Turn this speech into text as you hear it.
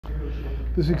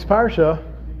This week's parsha,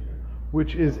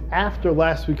 which is after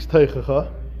last week's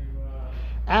teichacha,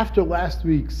 after last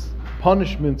week's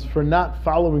punishments for not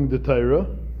following the Torah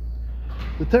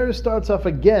starts off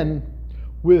again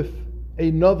with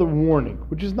another warning,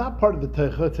 which is not part of the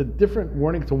teichacha. It's a different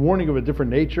warning. It's a warning of a different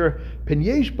nature. Pen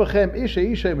yesh bachem isha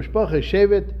mishpacha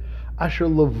shevet asher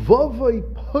levavai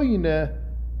poine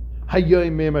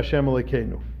hayoim me'em Hashem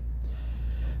Elokeinu.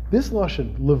 This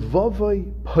lashon,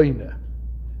 levavai poine,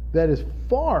 that is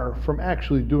far from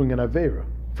actually doing an aveira.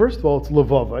 First of all, it's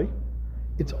levavai.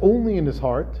 It's only in his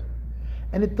heart.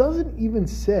 And it doesn't even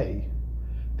say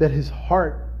that his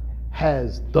heart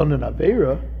has done an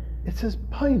aveira. It says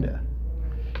paina.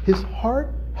 His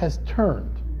heart has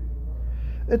turned.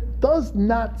 It does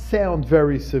not sound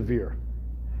very severe.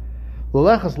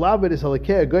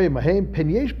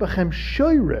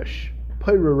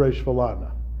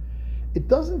 It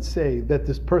doesn't say that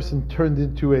this person turned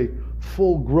into a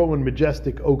full-grown,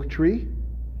 majestic oak tree.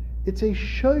 It's a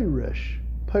shoyresh,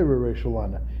 pyraresh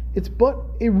valana. It's but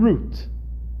a root,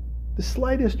 the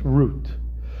slightest root.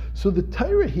 So the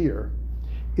Torah here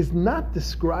is not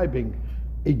describing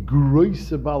a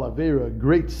groise balavera, a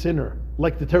great sinner,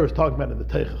 like the Torah is talking about in the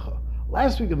Teichacha.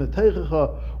 Last week in the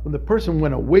Teichacha, when the person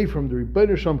went away from the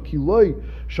Rebbeinu Shem Kiloi,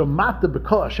 Shamata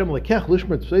B'Kol Hashem Lekech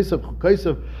Lishmer Tzveisav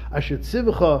Chukaisav Asher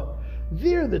Tzivacha,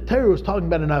 there the Torah was talking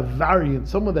about an avarian,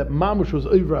 someone that mamush was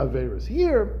over averas.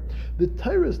 Here, the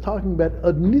Torah is talking about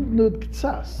a nidnud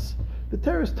ktsas. The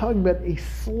Torah is talking about a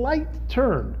slight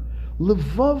turn.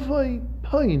 Levavai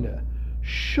paina,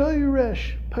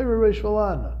 shoyresh pyraresh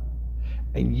valana.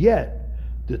 And yet,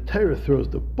 the Torah throws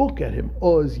the book at him.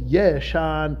 Oz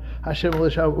yeshan Hashem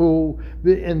l'shavu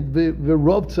and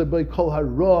v'rovtza by kol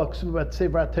harok suvat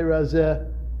sevar terazeh.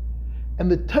 And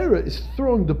the Torah is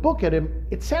throwing the book at him.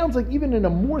 It sounds like even in a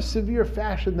more severe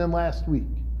fashion than last week.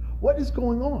 What is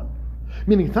going on?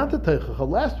 Meaning, it's not the Teichacha.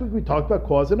 Last week we talked about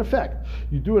cause and effect.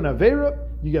 You do an Aveira,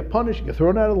 you get punished, you get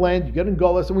thrown out of the land, you get in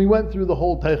Golas, and we went through the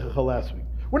whole Teichacha last week.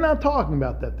 We're not talking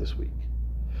about that this week.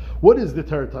 What is the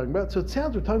Torah talking about? So it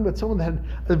sounds we're talking about someone that had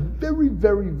a very,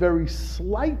 very, very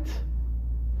slight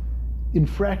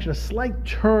infraction, a slight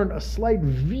turn, a slight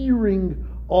veering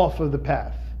off of the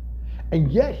path. And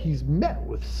yet he's met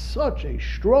with such a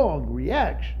strong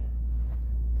reaction.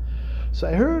 So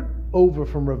I heard over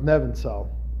from Rav Nevinsal.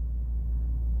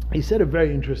 He said a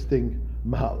very interesting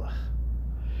mahalach.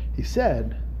 He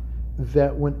said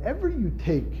that whenever you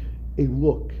take a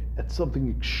look at something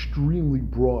extremely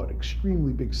broad,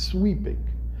 extremely big, sweeping,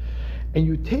 and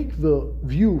you take the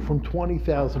view from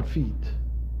 20,000 feet,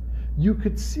 you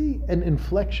could see an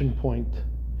inflection point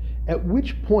at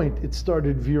which point it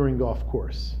started veering off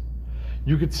course.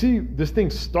 You could see this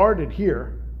thing started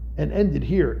here and ended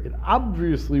here. It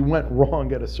obviously went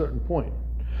wrong at a certain point.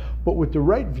 But with the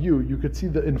right view, you could see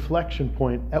the inflection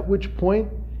point, at which point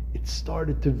it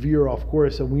started to veer off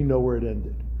course, and we know where it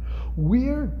ended.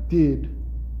 Where did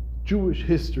Jewish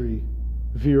history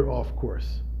veer off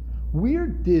course? Where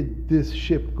did this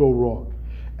ship go wrong?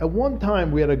 At one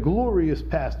time, we had a glorious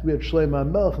past. We had Shlomo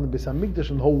HaMelech and the Beis HaMikdash,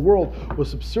 and the whole world was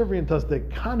subservient to us. The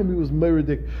economy was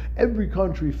meridic. Every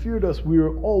country feared us. We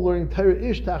were all learning Torah.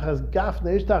 Ishtach has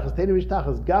gafnei, Ishtach has tenim, Ishtach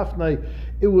has gafnei.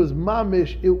 It was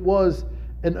mamish. It was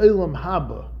an Olam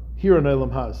Haba here in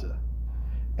Olam Haza.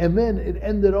 And then it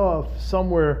ended off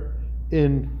somewhere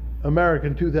in America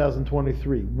in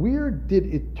 2023. Where did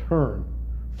it turn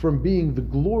from being the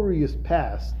glorious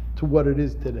past to what it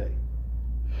is today?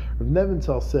 Rav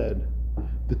Nevinsal said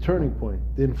the turning point,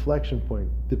 the inflection point,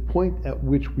 the point at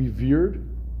which we veered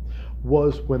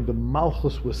was when the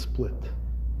Malchus was split.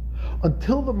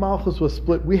 Until the Malchus was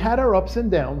split, we had our ups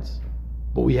and downs,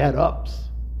 but we had ups.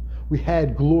 We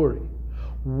had glory.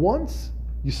 Once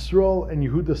Yisrael and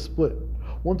Yehuda split,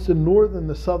 once the northern and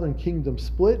the southern kingdom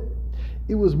split,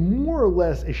 it was more or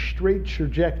less a straight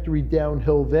trajectory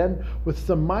downhill then, with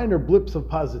some minor blips of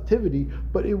positivity,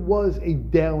 but it was a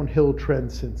downhill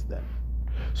trend since then.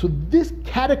 So this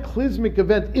cataclysmic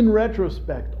event, in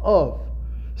retrospect, of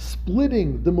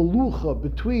splitting the Melucha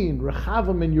between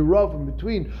Rechavam and Yeravim,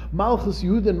 between Malchus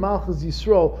Yehuda and Malchus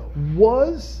Yisrael,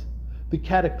 was the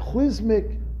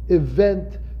cataclysmic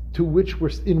event to which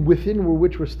within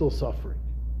which we're still suffering.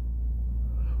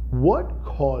 What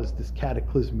caused this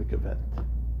cataclysmic event?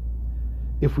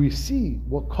 If we see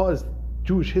what caused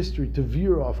Jewish history to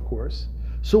veer off course,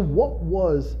 so what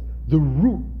was the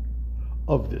root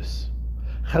of this?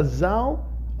 Chazal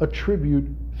attribute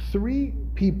 3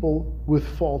 people with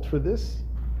fault for this,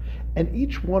 and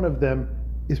each one of them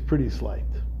is pretty slight.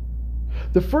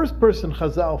 The first person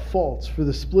Chazal faults for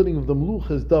the splitting of the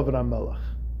Melucha is David HaMelech.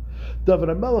 David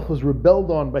HaMelech was rebelled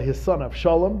on by his son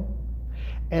Avshalom,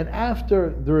 And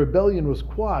after the rebellion was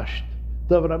quashed,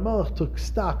 David HaMelech took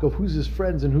stock of who's his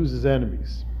friends and who's his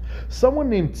enemies. Someone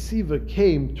named Tziva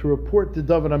came to report to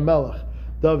David HaMelech,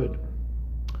 David,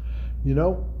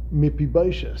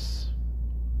 Mephibosheth,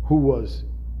 who was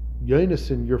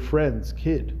Yonasan, your friend's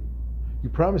kid. You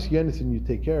promised Yonasan you'd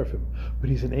take care of him, but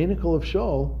he's an Anakel of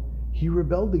Shaul. He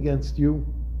rebelled against you.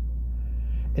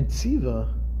 And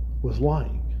Tziva was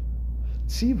lying.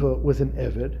 Tziva was an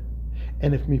Eved,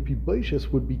 and if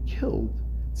Mephibosheth would be killed,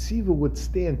 Tziva would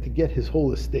stand to get his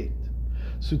whole estate.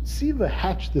 So Tziva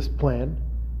hatched this plan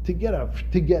to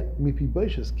get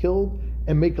Mephibosheth killed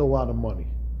and make a lot of money.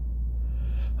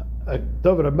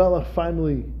 David HaMelech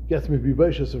finally gets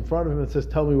Mephibosheth in front of him and says,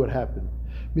 tell me what happened.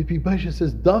 Mephibosheth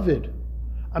says, David,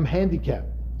 I'm handicapped.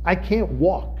 I can't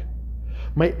walk.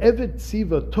 My Eved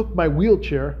Tziva took my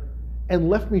wheelchair and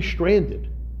left me stranded.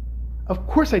 Of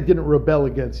course I didn't rebel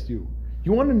against you.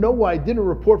 You want to know why I didn't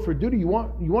report for duty? You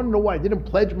want to know why I didn't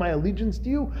pledge my allegiance to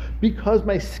you? Because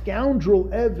my scoundrel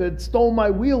Eved stole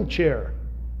my wheelchair.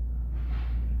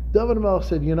 David HaMelech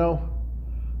said,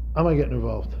 I'm not getting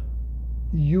involved.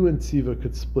 You and Tziva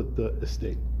could split the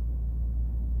estate.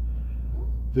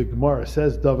 The Gemara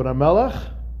says, David HaMelech,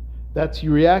 that's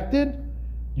you reacted,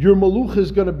 your maluch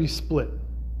is going to be split.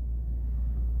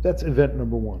 That's event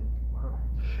number one. Wow.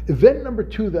 Event number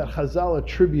two that Chazal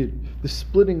attribute the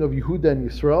splitting of Yehuda and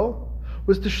Yisrael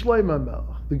was to Shlomo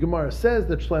HaMelech. The Gemara says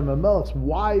that Shlomo HaMelech's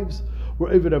wives were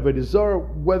Eved Avodah Zarah,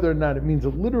 whether or not it means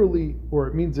it literally or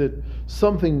it means it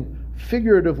something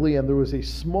figuratively, and there was a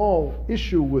small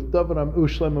issue with Shlomo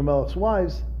HaMelech's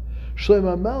wives.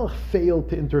 Shlomo HaMelech failed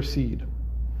to intercede.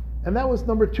 And that was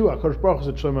number two. HaKadosh Baruch Hu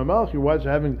said, Shlomo HaMelech, your wives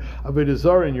are having Avodah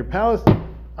Zarah in your palace,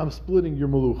 I'm splitting your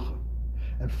maluch.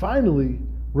 And finally,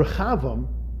 Rechavam,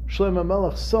 Shlomo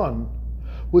HaMelech's son,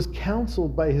 was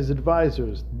counseled by his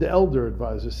advisors, the elder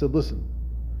advisors, said, listen,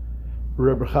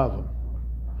 Reb Rechavam,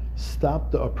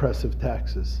 stop the oppressive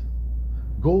taxes.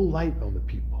 Go light on the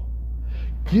people.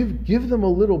 Give them a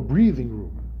little breathing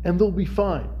room, and they'll be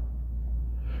fine.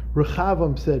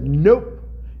 Rechavam said, nope.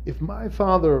 If my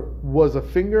father was a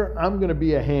finger, I'm going to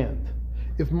be a hand.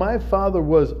 If my father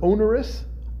was onerous,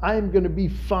 I'm going to be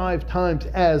 5 times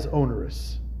as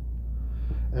onerous.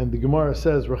 And the Gemara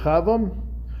says, Rechavam,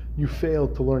 you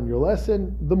failed to learn your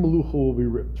lesson. The malucha will be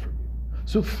ripped from you.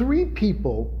 So 3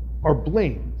 people are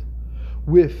blamed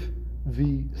with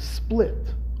the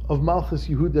split of Malchus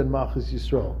Yehuda and Malchus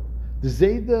Yisrael. The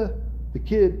Zayda, the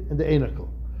kid, and the Einakel.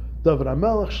 David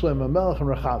HaMelech, Shlomo HaMelech, and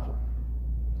Rechavam.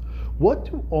 What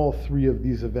do all 3 of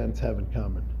these events have in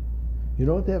common? You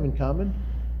know what they have in common?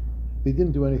 They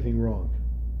didn't do anything wrong.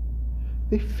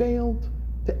 They failed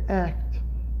to act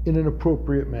in an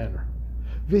appropriate manner.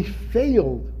 They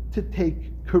failed to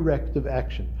take corrective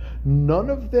action. None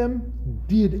of them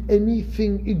did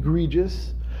anything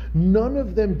egregious. None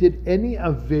of them did any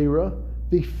avera.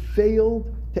 They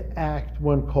failed to act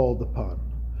when called upon.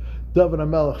 David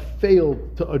HaMelech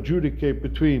failed to adjudicate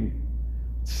between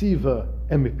Tziva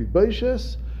and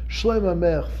Mephibosheth. Shlomo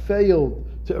HaMelech failed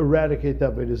to eradicate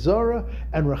Avodah Zarah,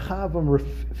 and Rechavam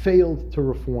failed to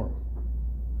reform.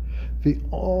 They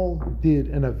all did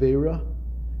an avera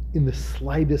in the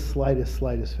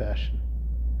slightest fashion.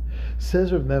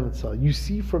 Says Rav Nebenzahl, you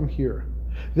see from here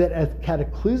that as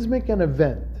cataclysmic an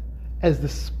event as the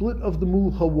split of the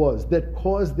Mulcha was that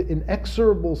caused the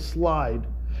inexorable slide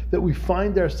that we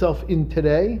find ourselves in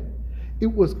today,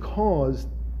 it was caused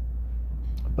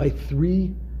by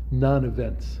 3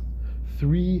 non-events,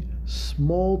 3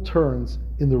 small turns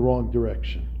in the wrong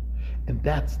direction. And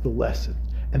that's the lesson.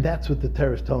 And that's what the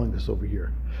Torah is telling us over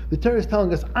here. The Torah is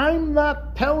telling us, I'm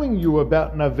not telling you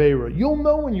about an Aveira. You'll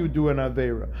know when you do an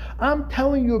Aveira. I'm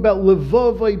telling you about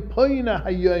Levavai Poina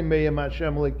Hayom Me'em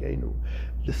Hashem Elokeinu.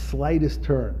 The slightest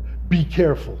turn. Be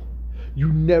careful.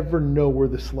 You never know where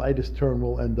the slightest turn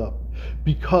will end up.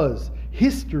 Because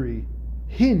history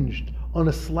hinged on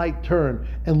a slight turn,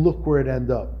 and look where it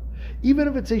ended up. Even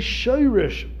if it's a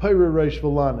shoyrish payrarish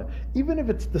v'lana, even if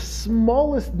it's the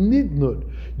smallest nidnud,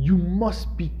 you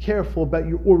must be careful about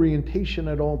your orientation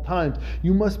at all times.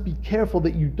 You must be careful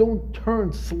that you don't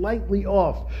turn slightly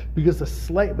off, because a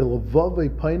slight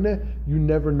levavei paina, you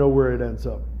never know where it ends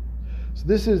up. So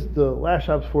this is the last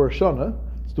Shabbos for Shana.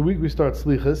 It's the week we start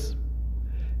Slichas.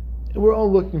 And we're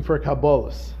all looking for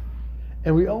Kabbalahs.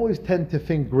 And we always tend to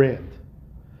think grand.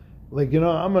 Like,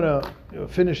 I'm going to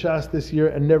finish Shas this year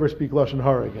and never speak Lashon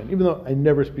Hara again. Even though I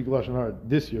never speak Lashon Hara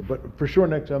this year, but for sure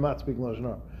next year I'm not speaking Lashon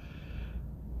Hara.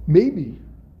 Maybe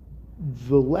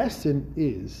the lesson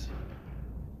is,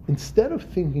 instead of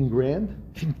thinking grand,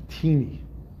 think teeny.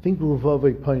 Think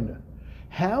Levavei Paina.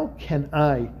 How can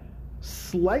I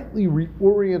slightly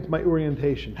reorient my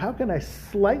orientation? How can I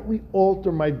slightly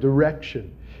alter my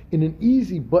direction in an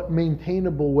easy but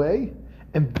maintainable way?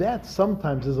 And that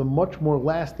sometimes is a much more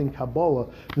lasting Kabbalah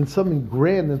than something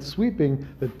grand and sweeping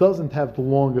that doesn't have the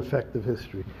long effect of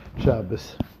history.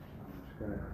 Shabbos.